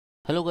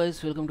Hello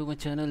guys, welcome to my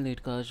channel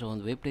Netcast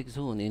on Web Tech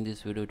Zone. In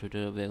this video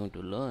tutorial we are going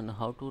to learn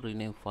how to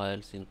rename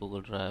files in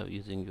Google Drive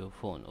using your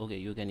phone. Okay,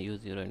 you can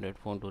use your Android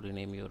phone to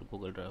rename your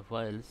Google Drive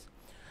files.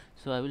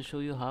 So I will show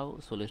you how.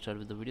 So let's start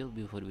with the video.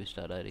 Before we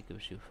start, I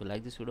request you, if you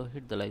like this video,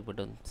 hit the like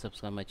button,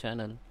 subscribe my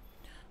channel,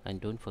 and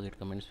don't forget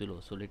comments below.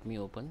 So let me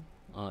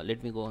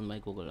go on my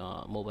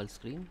Google mobile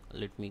screen.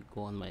 Let me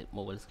go on my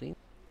mobile screen.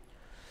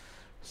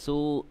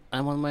 So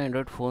I'm on my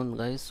Android phone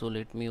guys, so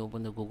let me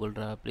open the Google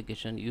Drive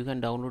application. You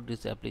can download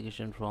this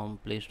application from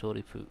Play Store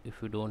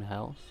if you don't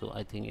have. So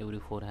I think every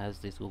phone has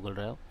this Google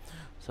Drive.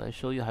 So I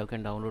show you how you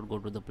can download. Go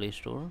to the Play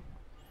Store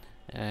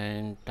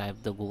and type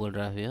the Google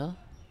Drive here.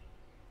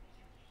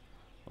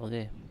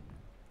 Okay,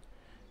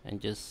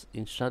 and just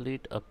install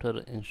it.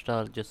 After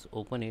install, just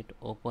open it.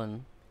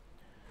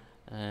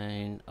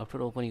 And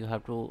after open, you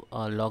have to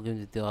log in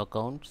with your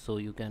account. So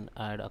you can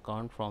add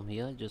account from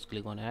here. Just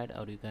click on add,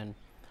 or you can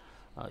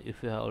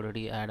if you have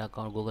already add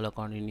account Google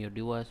account in your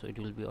device, so it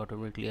will be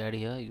automatically add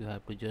here. You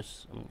have to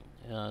just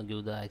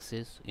give the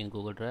access in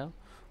Google Drive,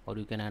 or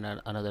you can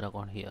add another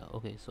account here.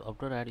 Okay, so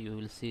after that you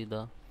will see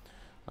the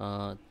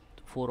uh,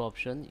 four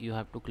options. You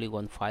have to click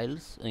on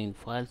files. In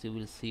files you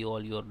will see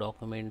all your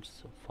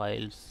documents,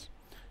 files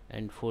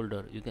and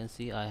folder. You can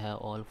see I have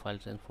all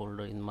files and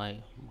folder in my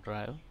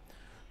drive,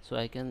 so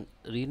I can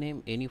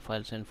rename any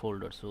files and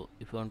folder. So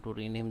if you want to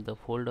rename the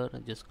folder,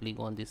 just click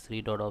on this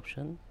three dot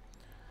option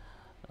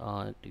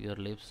to your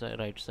left side,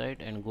 right side,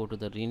 and go to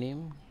the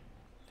rename.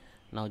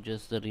 Now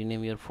just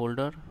rename your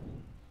folder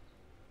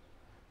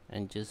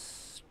and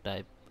just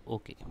type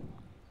OK.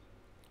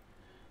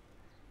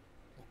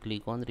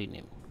 Click on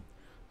rename.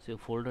 So your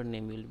folder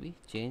name will be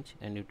changed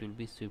and it will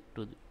be shift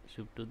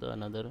to the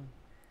another.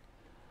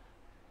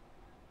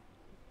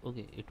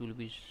 Okay, it will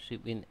be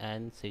shift in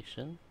an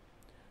section.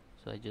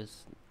 So I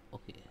just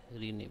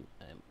rename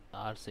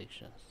R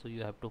section. So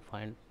you have to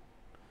find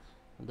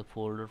the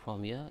folder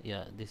from here.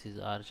 Yeah, this is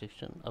R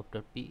section.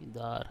 After P, the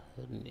R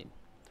name.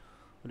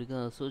 You can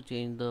also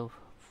change the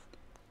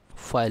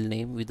file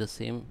name with the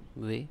same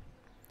way.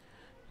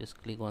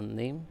 Just click on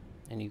name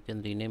and you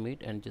can rename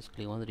it, and just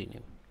click on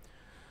rename.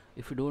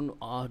 If you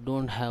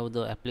don't have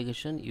the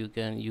application, you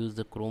can use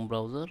the Chrome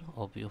browser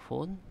of your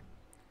phone.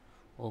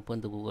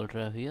 Open the Google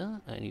Drive here,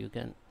 and you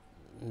can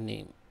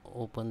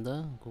open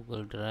the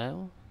Google Drive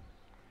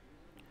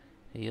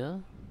here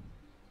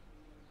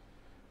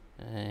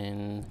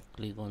and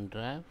click on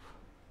drive.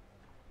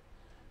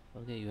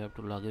 Okay, you have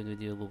to log in with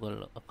your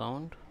Google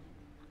account.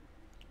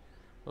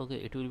 Okay,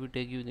 it will be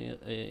take you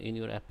in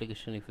your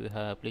application. If you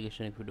have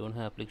application, if you don't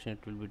have application,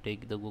 it will be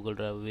take the Google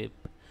Drive web,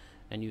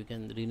 and you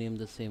can rename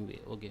the same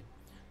way. Okay,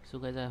 so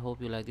guys, I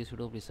hope you like this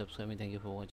video. Please subscribe me. Thank you for watching.